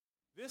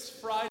This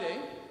Friday,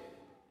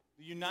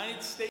 the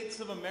United States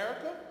of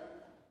America,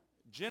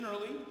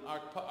 generally, our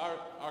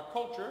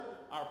culture,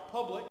 our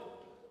public,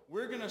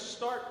 we're going to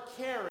start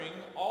caring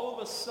all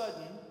of a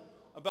sudden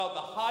about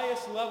the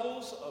highest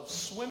levels of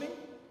swimming,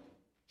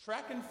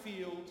 track and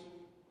field,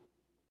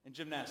 and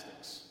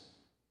gymnastics.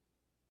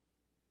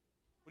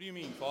 What do you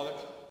mean, Father?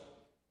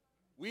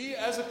 We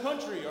as a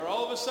country are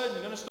all of a sudden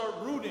going to start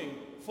rooting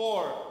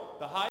for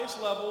the highest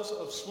levels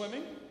of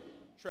swimming,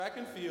 track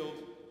and field,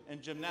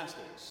 and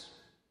gymnastics.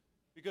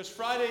 Because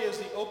Friday is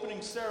the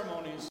opening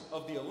ceremonies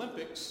of the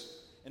Olympics,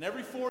 and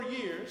every 4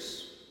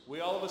 years,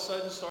 we all of a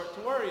sudden start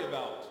to worry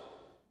about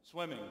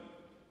swimming,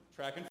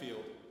 track and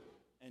field,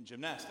 and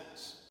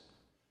gymnastics.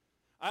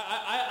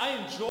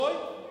 I enjoy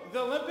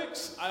the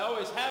Olympics. I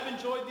always have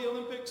enjoyed the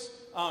Olympics.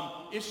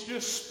 It's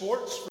just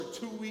sports for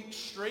 2 weeks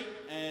straight,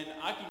 and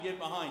I can get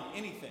behind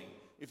anything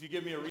if you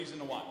give me a reason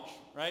to watch,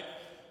 right?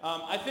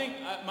 I think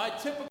my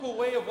typical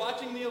way of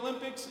watching the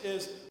Olympics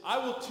is I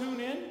will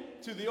tune in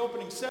to the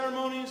opening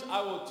ceremonies.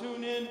 I will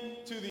tune in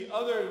to the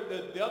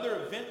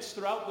other events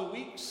throughout the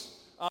weeks,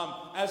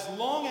 as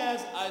long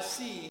as I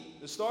see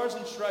the Stars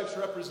and Stripes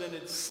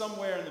represented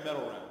somewhere in the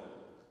medal round.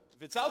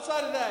 If it's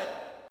outside of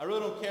that, I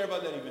really don't care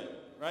about that event,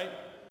 right?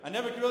 I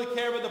never really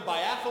care about the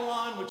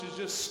biathlon, which is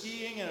just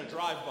skiing and a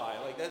drive-by.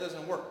 Like, that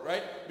doesn't work,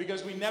 right?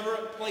 Because we never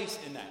place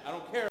in that. I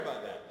don't care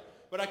about that.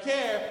 But I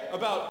care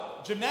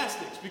about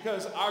gymnastics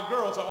because our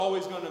girls are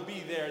always going to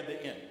be there at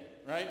the end,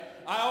 right?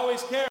 I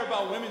always care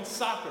about women's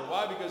soccer.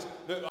 Why? Because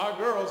our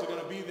girls are going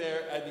to be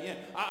there at the end.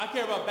 I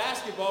care about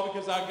basketball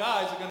because our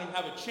guys are going to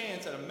have a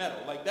chance at a medal.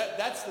 Like,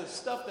 that's the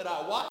stuff that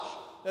I watch.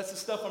 That's the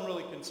stuff I'm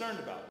really concerned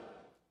about.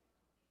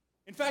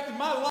 In fact, in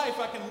my life,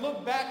 I can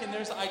look back and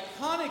there's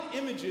iconic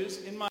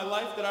images in my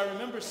life that I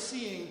remember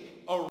seeing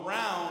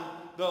around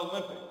the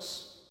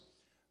Olympics.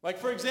 Like,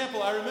 for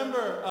example, I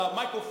remember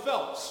Michael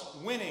Phelps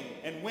winning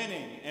and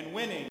winning and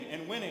winning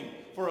and winning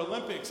for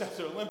Olympics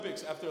after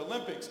Olympics after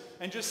Olympics,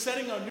 and just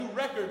setting a new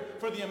record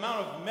for the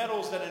amount of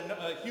medals that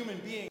a human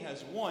being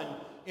has won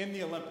in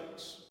the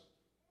Olympics.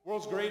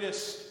 World's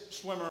greatest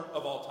swimmer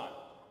of all time,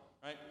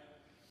 right?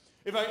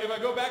 If I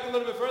go back a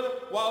little bit further,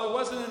 while it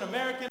wasn't an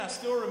American, I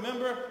still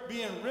remember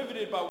being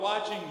riveted by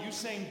watching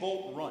Usain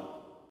Bolt run.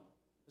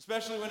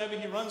 Especially whenever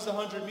he runs the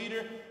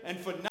 100-meter, and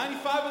for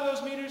 95 of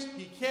those meters,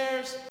 he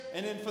cares,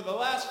 and then for the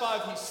last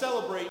 5, he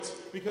celebrates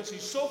because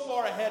he's so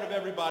far ahead of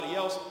everybody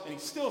else, and he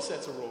still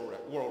sets a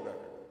world record.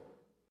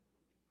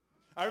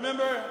 I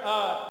remember,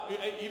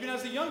 even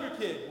as a younger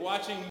kid,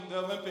 watching the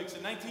Olympics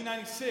in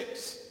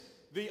 1996,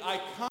 the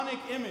iconic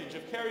image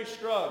of Kerri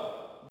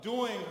Strug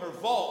doing her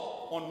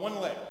vault on one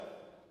leg,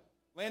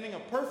 landing a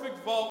perfect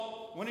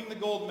vault, winning the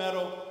gold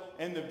medal,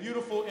 and the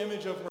beautiful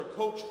image of her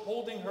coach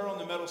holding her on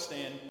the medal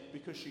stand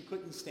because she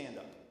couldn't stand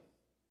up.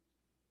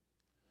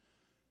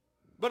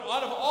 But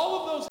out of all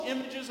of those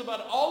images,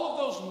 about all of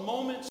those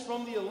moments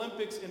from the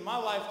Olympics in my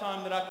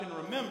lifetime that I can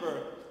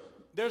remember,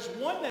 there's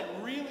one that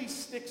really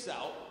sticks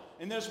out,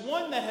 and there's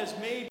one that has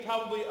made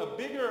probably a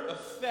bigger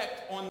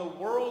effect on the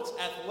world's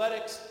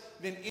athletics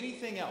than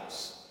anything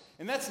else.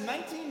 And that's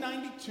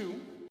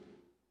 1992,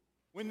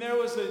 when there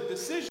was a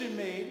decision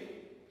made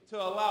to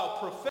allow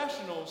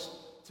professionals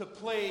to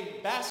play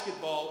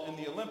basketball in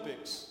the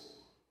Olympics,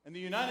 and the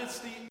United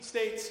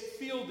States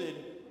fielded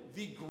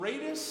the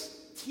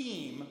greatest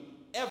team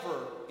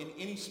ever in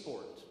any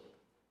sport,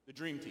 the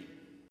Dream Team.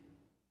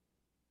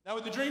 Now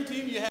with the Dream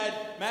Team, you had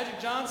Magic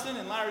Johnson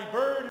and Larry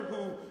Bird,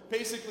 who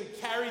basically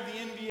carried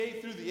the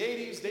NBA through the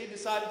 80s. They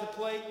decided to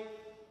play.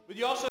 But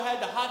you also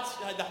had the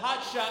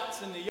hot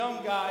shots and the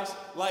young guys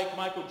like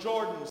Michael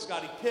Jordan,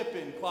 Scottie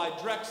Pippen, Clyde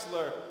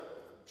Drexler,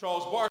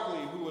 Charles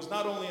Barkley, who was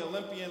not only an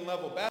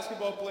Olympian-level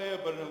basketball player,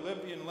 but an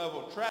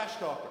Olympian-level trash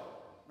talker,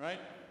 right?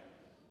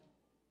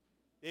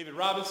 David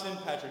Robinson,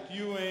 Patrick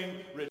Ewing,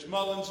 Rich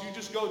Mullins, you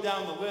just go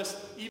down the list.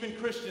 Even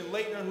Christian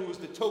Laettner, who was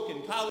the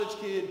token college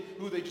kid,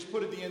 who they just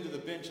put at the end of the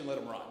bench and let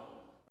him run,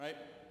 right?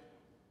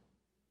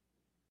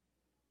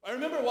 I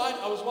remember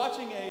I was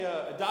watching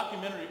a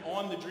documentary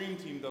on the Dream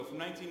Team, though, from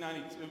the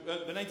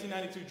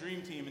 1992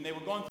 Dream Team, and they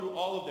were going through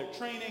all of their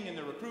training and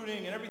their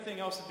recruiting and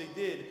everything else that they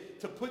did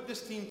to put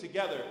this team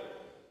together.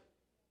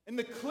 And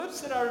the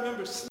clips that I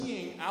remember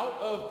seeing out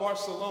of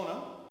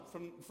Barcelona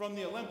from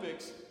the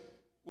Olympics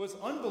was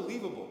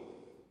unbelievable.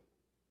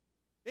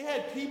 They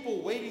had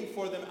people waiting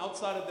for them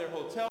outside of their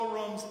hotel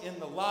rooms, in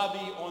the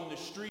lobby, on the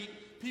street,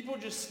 people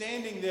just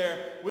standing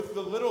there with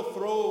the little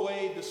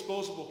throwaway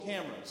disposable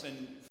cameras.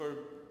 And for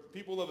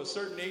people of a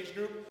certain age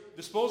group,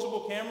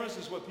 disposable cameras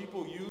is what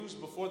people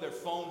used before their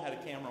phone had a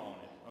camera on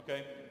it,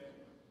 okay?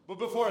 But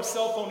before a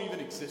cell phone even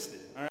existed,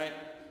 all right?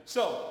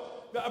 So,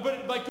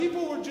 but like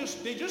people were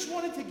they just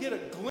wanted to get a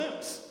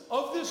glimpse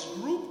of this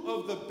group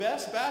of the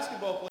best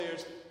basketball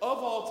players of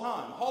all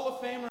time, Hall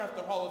of Famer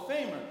after Hall of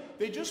Famer.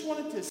 They just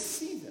wanted to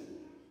see them,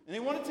 and they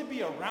wanted to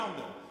be around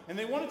them, and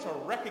they wanted to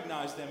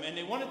recognize them, and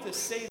they wanted to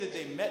say that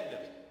they met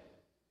them.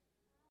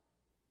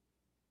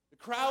 The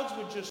crowds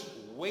would just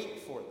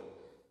wait for them.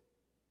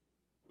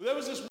 There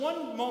was this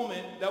one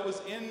moment that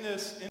was in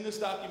this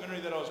documentary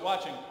that I was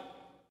watching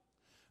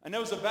And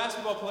there was a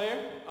basketball player,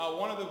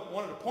 one of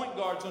the point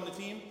guards on the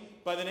team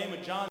by the name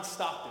of John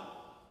Stockton.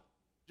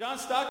 John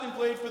Stockton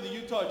played for the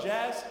Utah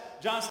Jazz.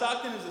 John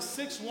Stockton is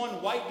a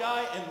 6'1" white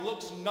guy and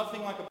looks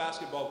nothing like a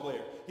basketball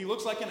player. He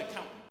looks like an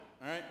accountant,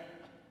 all right?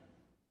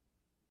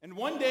 And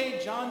one day,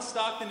 John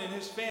Stockton and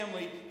his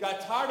family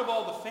got tired of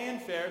all the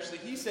fanfare, so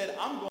he said,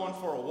 I'm going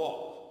for a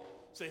walk.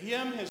 So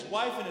him, his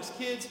wife, and his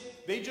kids,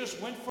 they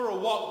just went for a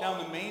walk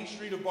down the main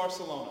street of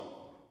Barcelona.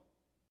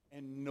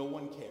 And no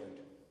one cared.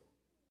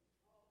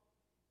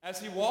 As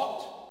he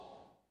walked,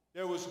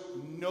 there was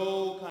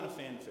no kind of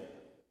fanfare.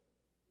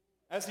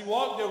 As he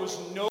walked, there was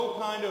no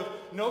kind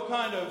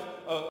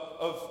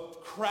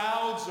of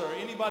crowds or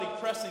anybody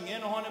pressing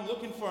in on him,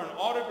 looking for an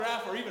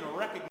autograph or even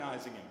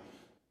recognizing him.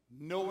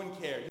 No one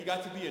cared. He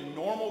got to be a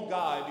normal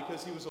guy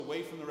because he was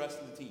away from the rest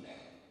of the team.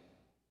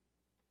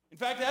 In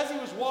fact, as he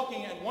was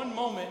walking, at one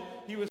moment,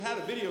 had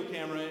a video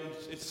camera, and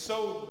it's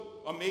so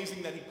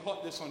amazing that he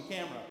caught this on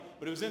camera,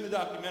 but it was in the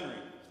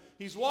documentary.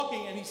 He's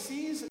walking, and he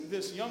sees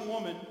this young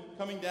woman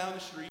coming down the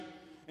street,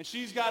 and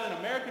she's got an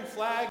American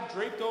flag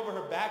draped over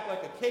her back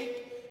like a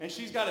cape, and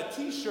she's got a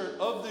t-shirt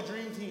of the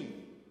Dream Team.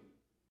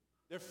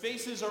 Their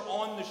faces are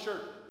on the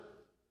shirt.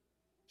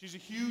 She's a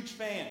huge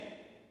fan.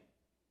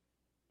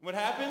 What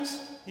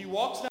happens? He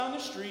walks down the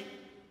street,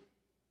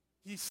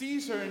 he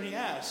sees her, and he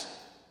asks,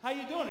 how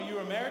you doing? Are you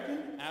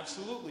American?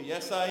 Absolutely.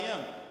 Yes, I am.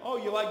 Oh,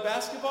 you like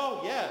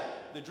basketball? Yeah.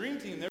 The Dream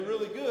Team, they're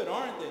really good,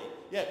 aren't they?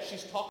 Yeah,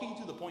 she's talking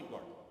to the point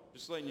guard.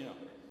 Just letting you know.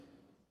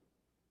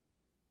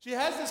 She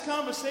has this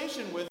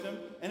conversation with him,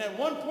 and at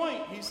one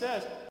point he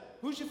says,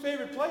 who's your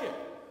favorite player?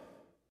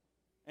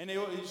 And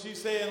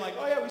she's saying like,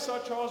 oh yeah, we saw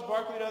Charles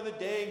Barkley the other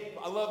day.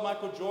 I love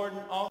Michael Jordan,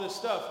 all this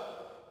stuff.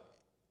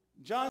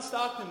 John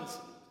Stockton's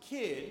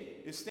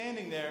kid is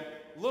standing there,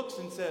 looks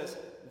and says,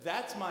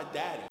 that's my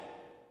daddy,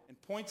 and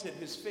points at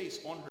his face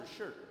on her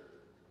shirt.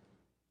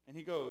 And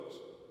he goes,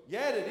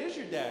 yeah, it is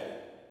your daddy.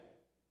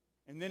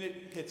 And then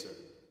it hits her.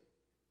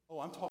 Oh,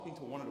 I'm talking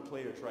to one of the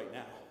players right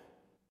now.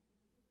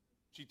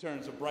 She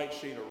turns a bright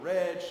shade of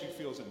red. She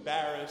feels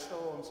embarrassed.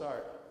 Oh, I'm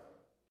sorry.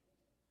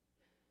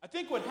 I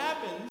think what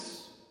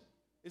happens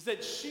is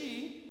that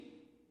she,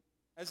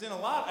 as a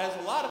lot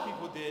of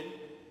people did,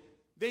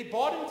 they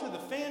bought into the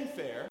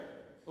fanfare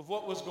of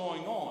what was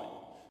going on.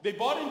 They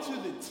bought into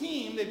the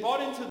team, they bought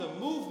into the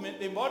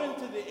movement, they bought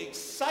into the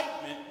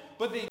excitement,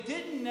 but they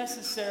didn't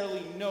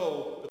necessarily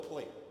know the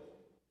player.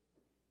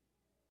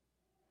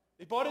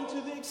 They bought into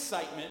the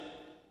excitement,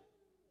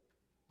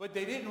 but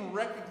they didn't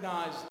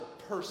recognize the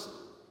person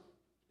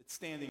that's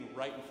standing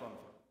right in front of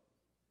her.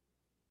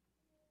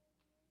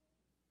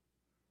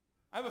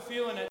 I have a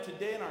feeling that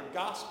today in our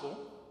gospel,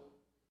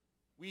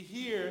 we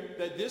hear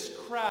that this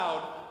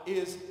crowd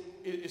is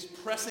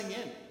pressing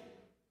in.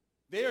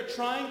 They are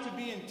trying to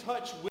be in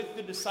touch with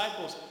the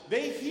disciples.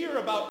 They hear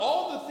about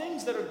all the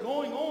things that are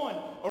going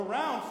on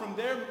around from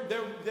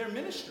their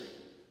ministry.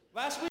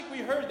 Last week we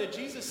heard that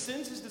Jesus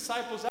sends his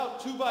disciples out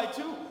 2 by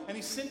 2, and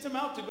he sent them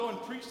out to go and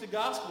preach the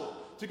gospel,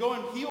 to go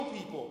and heal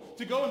people,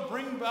 to go and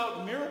bring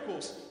about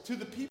miracles to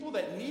the people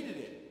that needed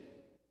it.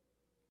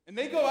 And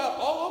they go out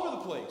all over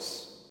the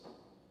place.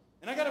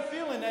 And I got a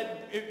feeling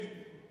that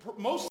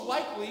most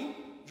likely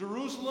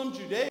Jerusalem,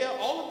 Judea,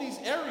 all of these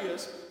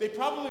areas, they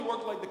probably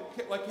worked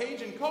like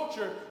Cajun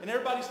culture, and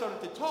everybody started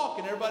to talk,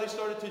 and everybody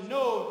started to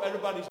know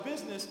everybody's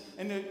business,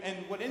 and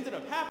what ended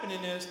up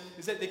happening is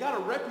that they got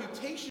a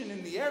reputation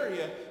in the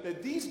area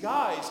that these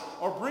guys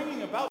are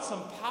bringing about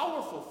some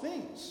powerful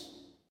things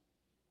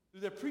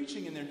through their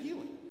preaching and their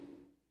healing.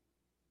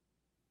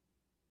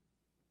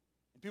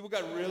 And people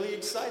got really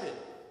excited,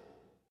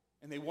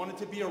 and they wanted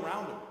to be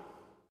around them.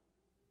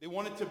 They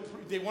wanted to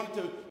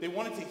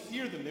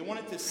hear them. They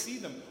wanted to see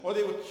them. Or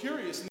they were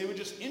curious and they were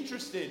just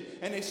interested.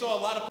 And they saw a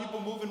lot of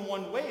people moving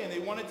one way and they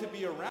wanted to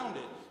be around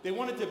it. They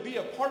wanted to be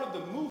a part of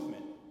the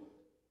movement.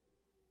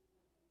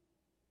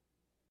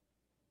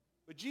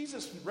 But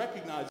Jesus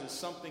recognizes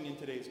something in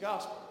today's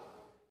gospel.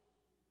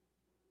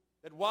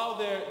 That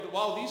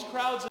while these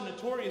crowds are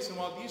notorious and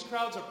while these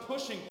crowds are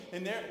pushing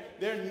and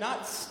they're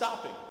not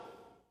stopping,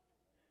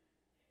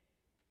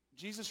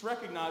 Jesus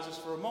recognizes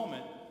for a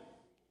moment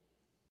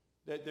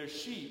that they're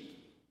sheep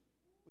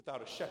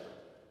without a shepherd.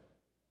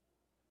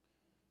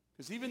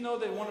 Because even though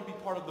they want to be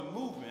part of the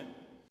movement,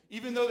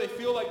 even though they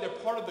feel like they're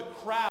part of the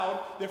crowd,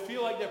 they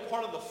feel like they're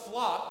part of the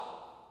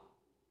flock,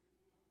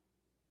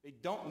 they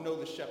don't know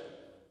the shepherd.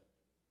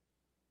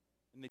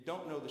 And they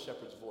don't know the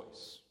shepherd's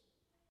voice.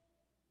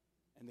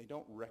 And they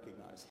don't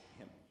recognize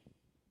him.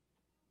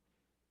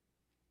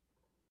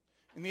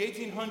 In the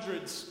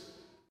 1800s,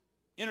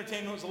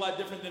 entertainment was a lot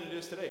different than it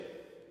is today.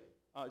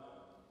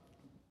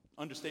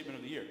 Understatement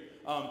of the year.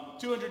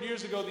 200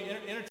 years ago, the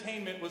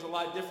entertainment was a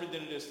lot different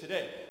than it is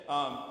today.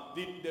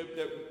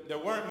 There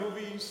weren't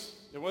movies,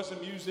 there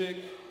wasn't music,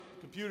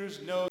 computers,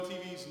 no,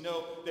 TVs,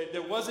 no.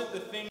 There wasn't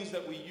the things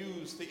that we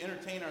use to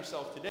entertain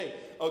ourselves today.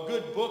 A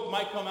good book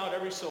might come out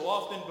every so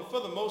often, but for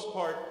the most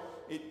part,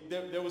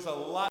 there was a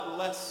lot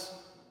less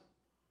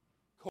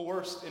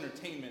coerced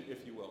entertainment,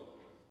 if you will.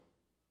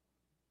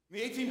 In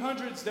the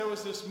 1800s, there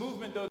was this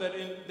movement, though,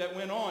 that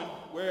went on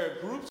where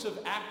groups of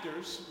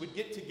actors would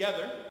get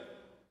together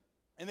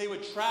and they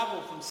would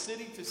travel from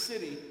city to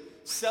city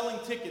selling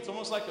tickets,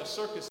 almost like a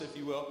circus, if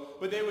you will.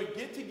 But they would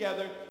get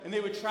together and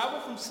they would travel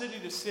from city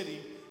to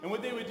city. And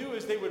what they would do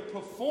is they would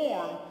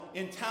perform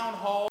in town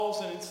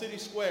halls and in city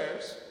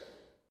squares.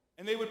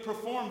 And they would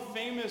perform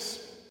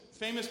famous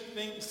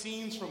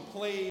scenes from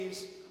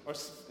plays, or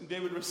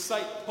they would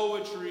recite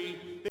poetry.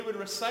 They would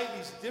recite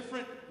these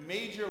different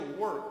major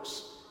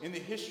works in the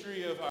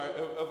history of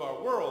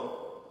our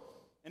world.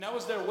 And that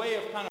was their way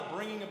of kind of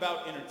bringing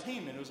about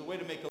entertainment. It was a way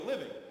to make a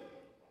living.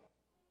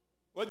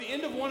 Well, at the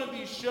end of one of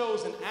these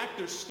shows, an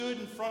actor stood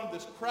in front of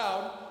this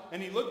crowd,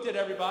 and he looked at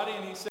everybody,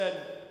 and he said,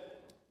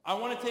 I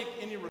want to take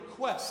any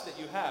requests that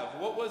you have.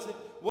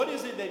 What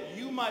is it that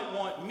you might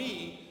want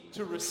me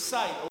to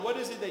recite? Or what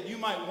is it that you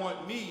might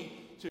want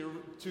me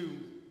to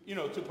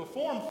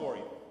perform for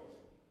you?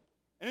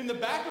 And in the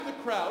back of the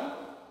crowd,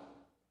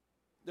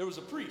 there was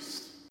a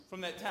priest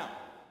from that town.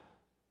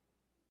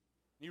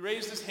 He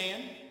raised his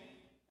hand.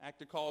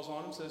 Actor calls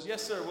on him, says,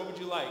 yes, sir, what would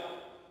you like?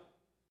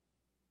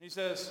 He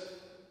says,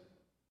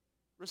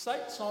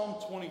 recite Psalm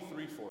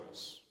 23 for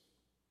us.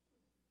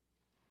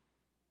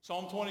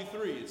 Psalm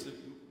 23, it's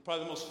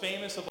probably the most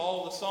famous of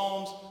all the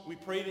Psalms. We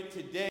prayed it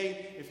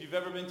today. If you've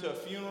ever been to a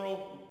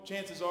funeral,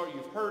 chances are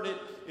you've heard it.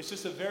 It's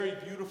just a very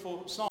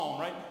beautiful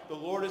psalm, right? The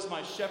Lord is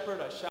my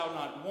shepherd, I shall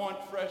not want.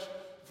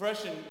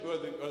 Fresh or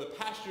the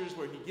pastures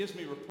where he gives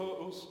me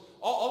repose.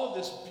 All of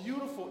this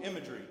beautiful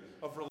imagery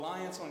of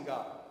reliance on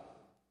God.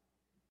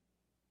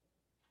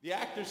 The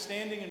actor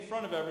standing in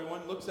front of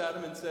everyone looks at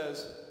him and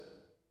says,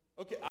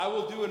 okay, I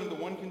will do it under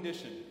one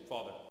condition,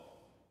 Father.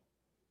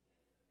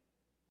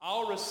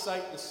 I'll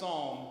recite the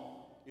psalm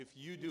if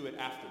you do it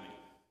after me.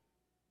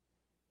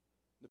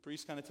 The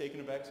priest, kind of taken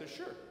aback, says,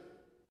 sure.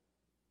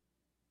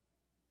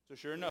 So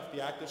sure enough,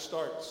 the actor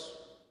starts.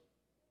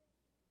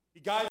 He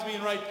guides me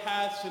in right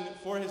paths and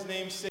for his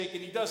name's sake,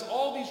 and he does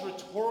all these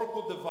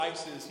rhetorical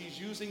devices. He's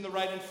using the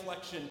right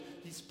inflection.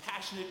 He's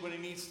passionate when he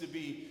needs to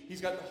be.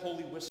 He's got the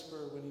holy whisper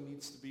when he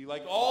needs to be.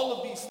 Like all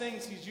of these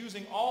things, he's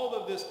using all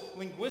of this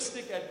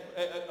linguistic,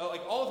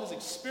 like all of his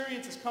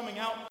experience is coming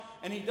out,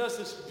 and he does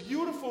this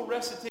beautiful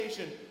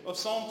recitation of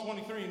Psalm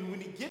 23. And when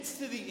he gets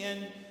to the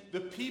end, the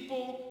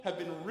people have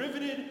been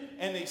riveted,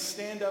 and they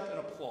stand up and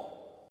applaud,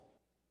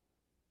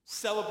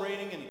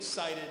 celebrating and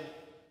excited.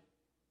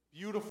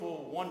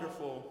 Beautiful,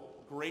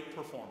 wonderful, great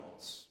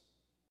performance.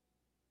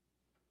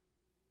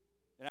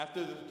 And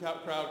after the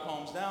crowd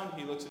calms down,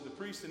 he looks at the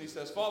priest and he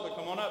says, Father,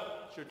 come on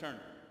up. It's your turn.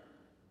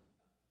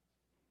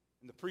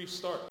 And the priest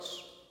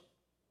starts.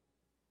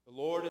 The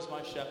Lord is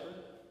my shepherd.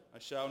 I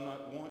shall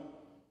not want.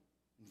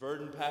 In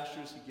verdant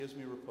pastures he gives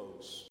me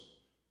repose.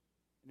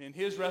 And in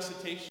his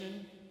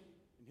recitation,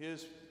 in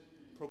his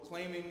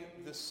proclaiming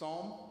this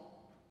psalm,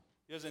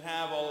 he doesn't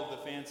have all of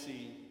the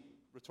fancy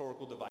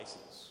rhetorical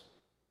devices.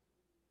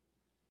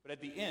 But at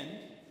the end,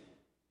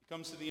 he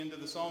comes to the end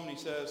of the psalm and he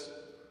says,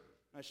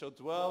 I shall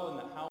dwell in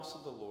the house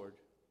of the Lord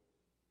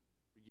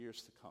for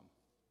years to come.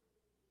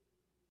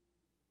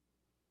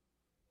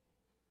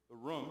 The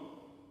room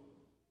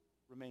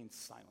remained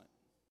silent.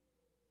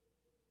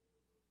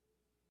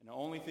 And the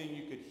only thing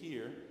you could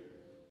hear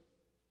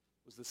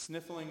was the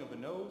sniffling of a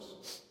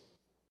nose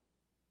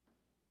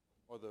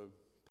or the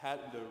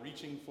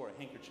reaching for a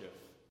handkerchief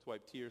to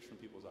wipe tears from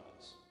people's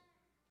eyes.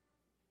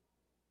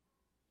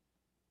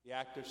 The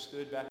actor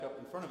stood back up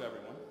in front of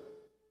everyone.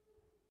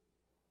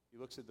 He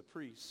looks at the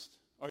priest,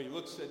 or he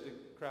looks at the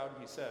crowd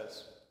and he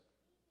says,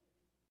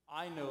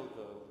 I know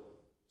the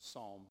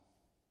psalm.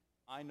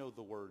 I know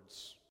the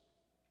words.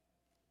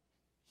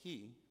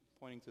 He,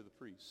 pointing to the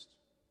priest,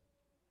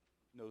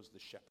 knows the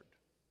shepherd.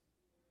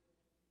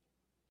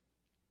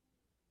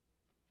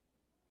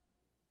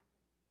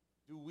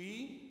 Do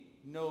we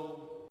know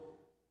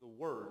the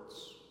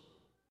words?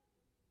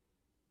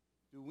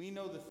 Do we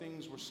know the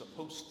things we're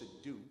supposed to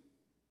do?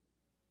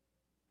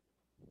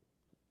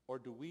 Or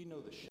do we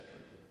know the shepherd?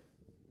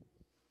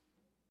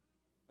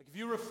 Like if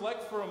you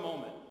reflect for a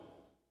moment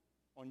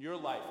on your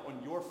life, on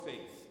your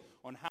faith,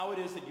 on how it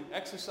is that you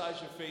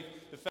exercise your faith,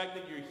 the fact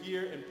that you're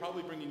here and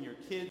probably bringing your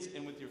kids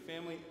and with your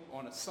family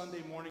on a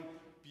Sunday morning,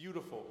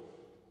 beautiful.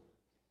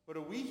 But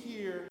are we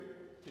here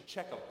to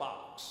check a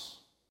box?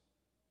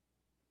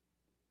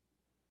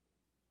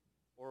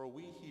 Or are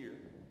we here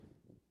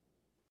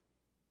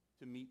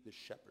to meet the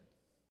shepherd?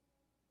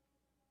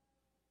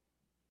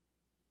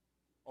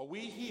 Are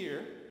we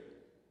here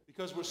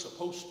because we're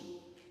supposed to?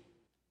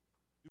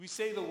 Do we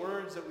say the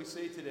words that we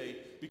say today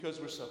because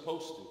we're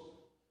supposed to?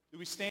 Do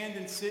we stand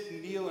and sit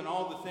and kneel and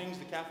all the things,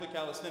 the Catholic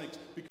calisthenics,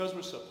 because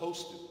we're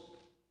supposed to?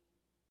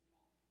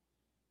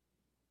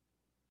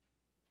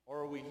 Or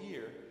are we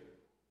here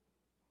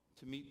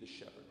to meet the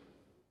shepherd?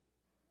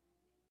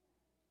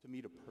 To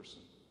meet a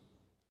person?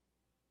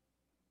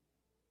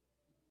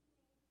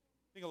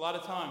 I think a lot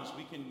of times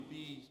we can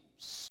be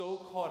so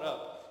caught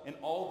up in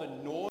all the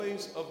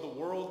noise of the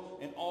world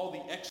and all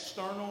the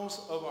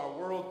externals of our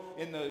world,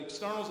 in the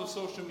externals of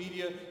social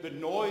media, the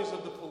noise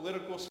of the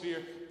political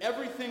sphere,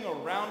 everything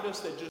around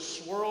us that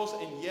just swirls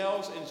and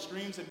yells and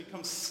screams and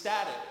becomes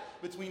static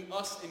between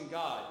us and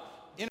God,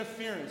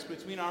 interference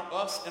between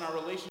us and our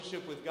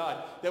relationship with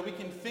God, that we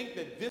can think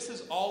that this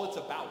is all it's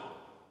about.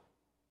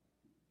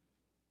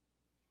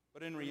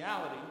 But in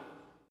reality,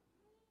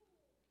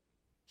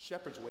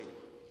 shepherds waiting.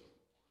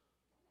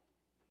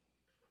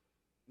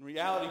 In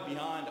reality,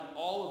 beyond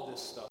all of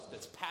this stuff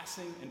that's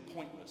passing and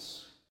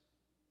pointless,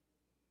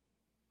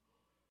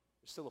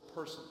 there's still a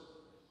person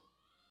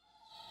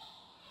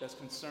that's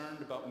concerned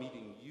about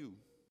meeting you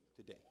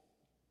today.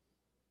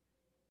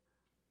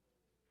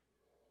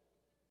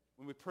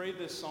 When we pray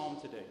this psalm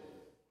today,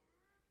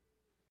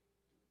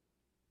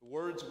 the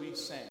words we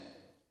sang,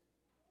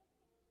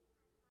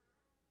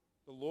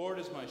 "The Lord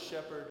is my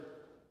shepherd,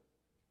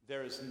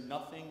 there is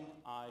nothing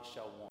I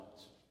shall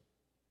want."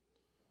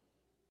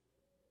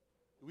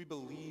 Do we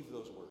believe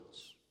those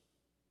words?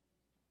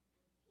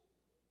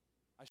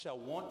 I shall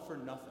want for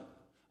nothing.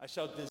 I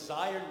shall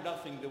desire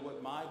nothing than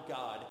what my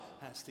God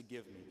has to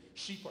give me.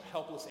 Sheep are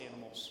helpless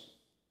animals.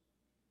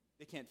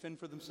 They can't fend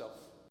for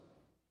themselves.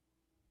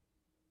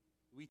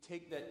 Do we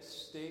take that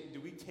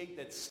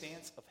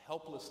stance of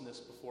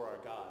helplessness before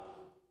our God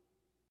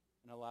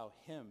and allow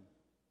him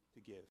to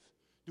give?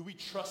 Do we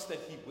trust that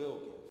he will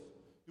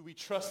give? Do we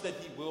trust that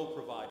he will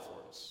provide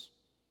for us?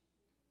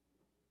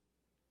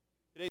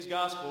 Today's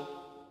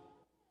gospel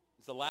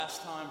is the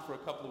last time for a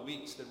couple of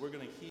weeks that we're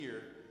going to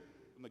hear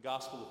from the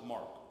Gospel of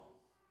Mark.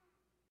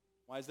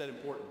 Why is that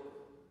important?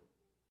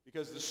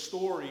 Because the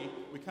story,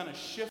 we kind of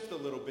shift a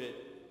little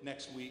bit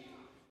next week,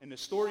 and the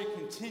story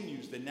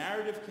continues, the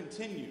narrative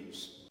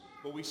continues,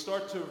 but we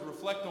start to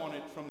reflect on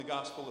it from the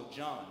Gospel of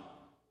John.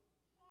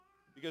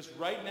 Because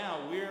right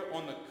now we're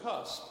on the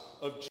cusp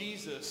of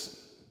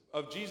Jesus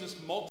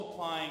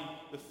multiplying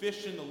the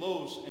fish and the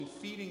loaves and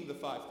feeding the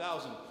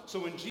 5,000. So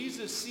when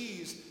Jesus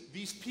sees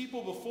these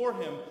people before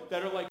him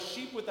that are like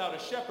sheep without a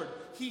shepherd,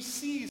 he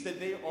sees that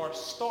they are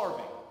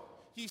starving.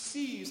 He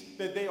sees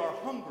that they are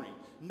hungry,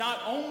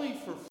 not only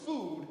for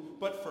food,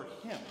 but for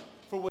him,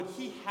 for what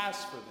he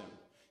has for them.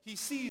 He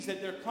sees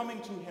that they're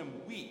coming to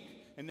him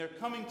weak, and they're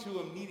coming to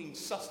him needing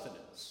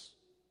sustenance.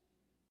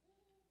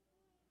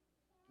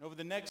 And over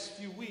the next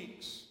few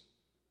weeks,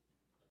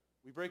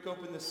 we break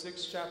open the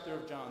 6th chapter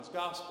of John's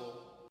Gospel,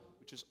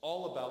 which is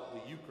all about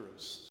the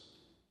Eucharist,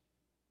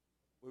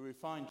 where we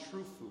find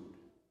true food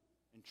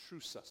and true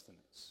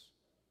sustenance,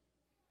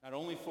 not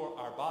only for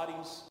our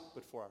bodies,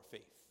 but for our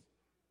faith.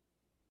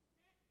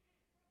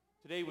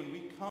 Today, when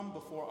we come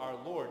before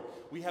our Lord,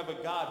 we have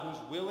a God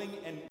who's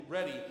willing and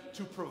ready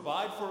to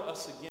provide for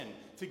us again,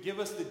 to give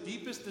us the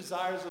deepest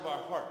desires of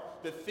our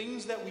heart, the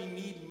things that we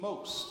need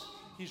most.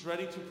 He's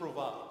ready to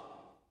provide.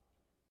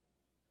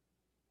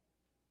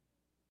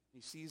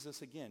 He sees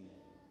us again,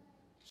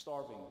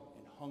 starving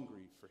and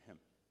hungry for him.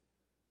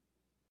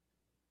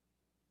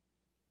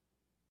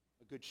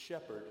 A good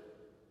shepherd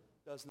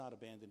does not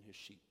abandon his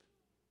sheep.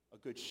 A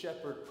good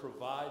shepherd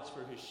provides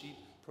for his sheep,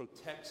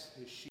 protects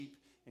his sheep,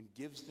 and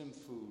gives them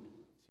food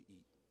to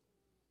eat.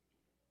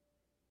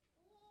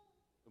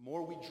 The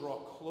more we draw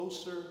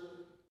closer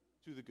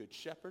to the good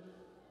shepherd,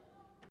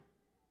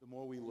 the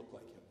more we look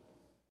like him.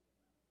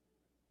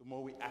 The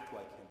more we act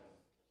like him.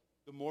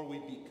 The more we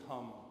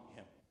become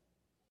him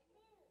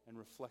and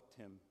reflect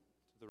him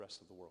to the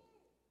rest of the world.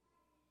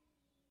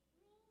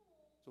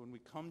 So when we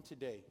come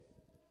today,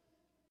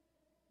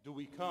 do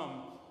we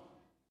come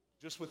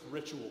just with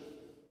ritual,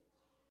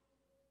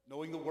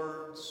 knowing the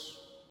words,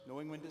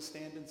 knowing when to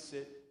stand and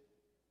sit,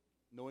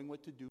 knowing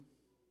what to do?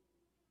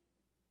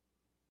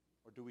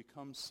 Or do we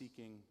come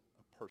seeking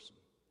a person?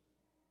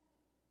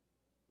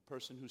 A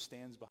person who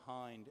stands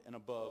behind and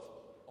above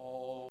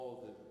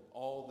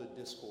all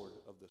the discord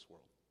of this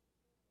world.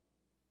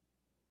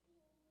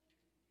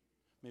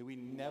 May we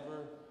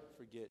never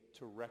forget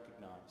to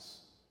recognize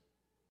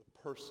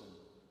the person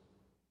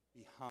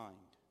behind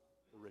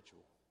the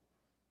ritual,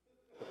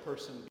 the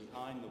person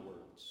behind the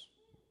words,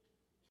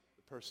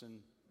 the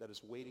person that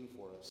is waiting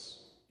for us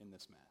in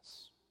this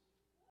Mass,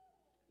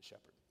 the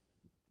shepherd.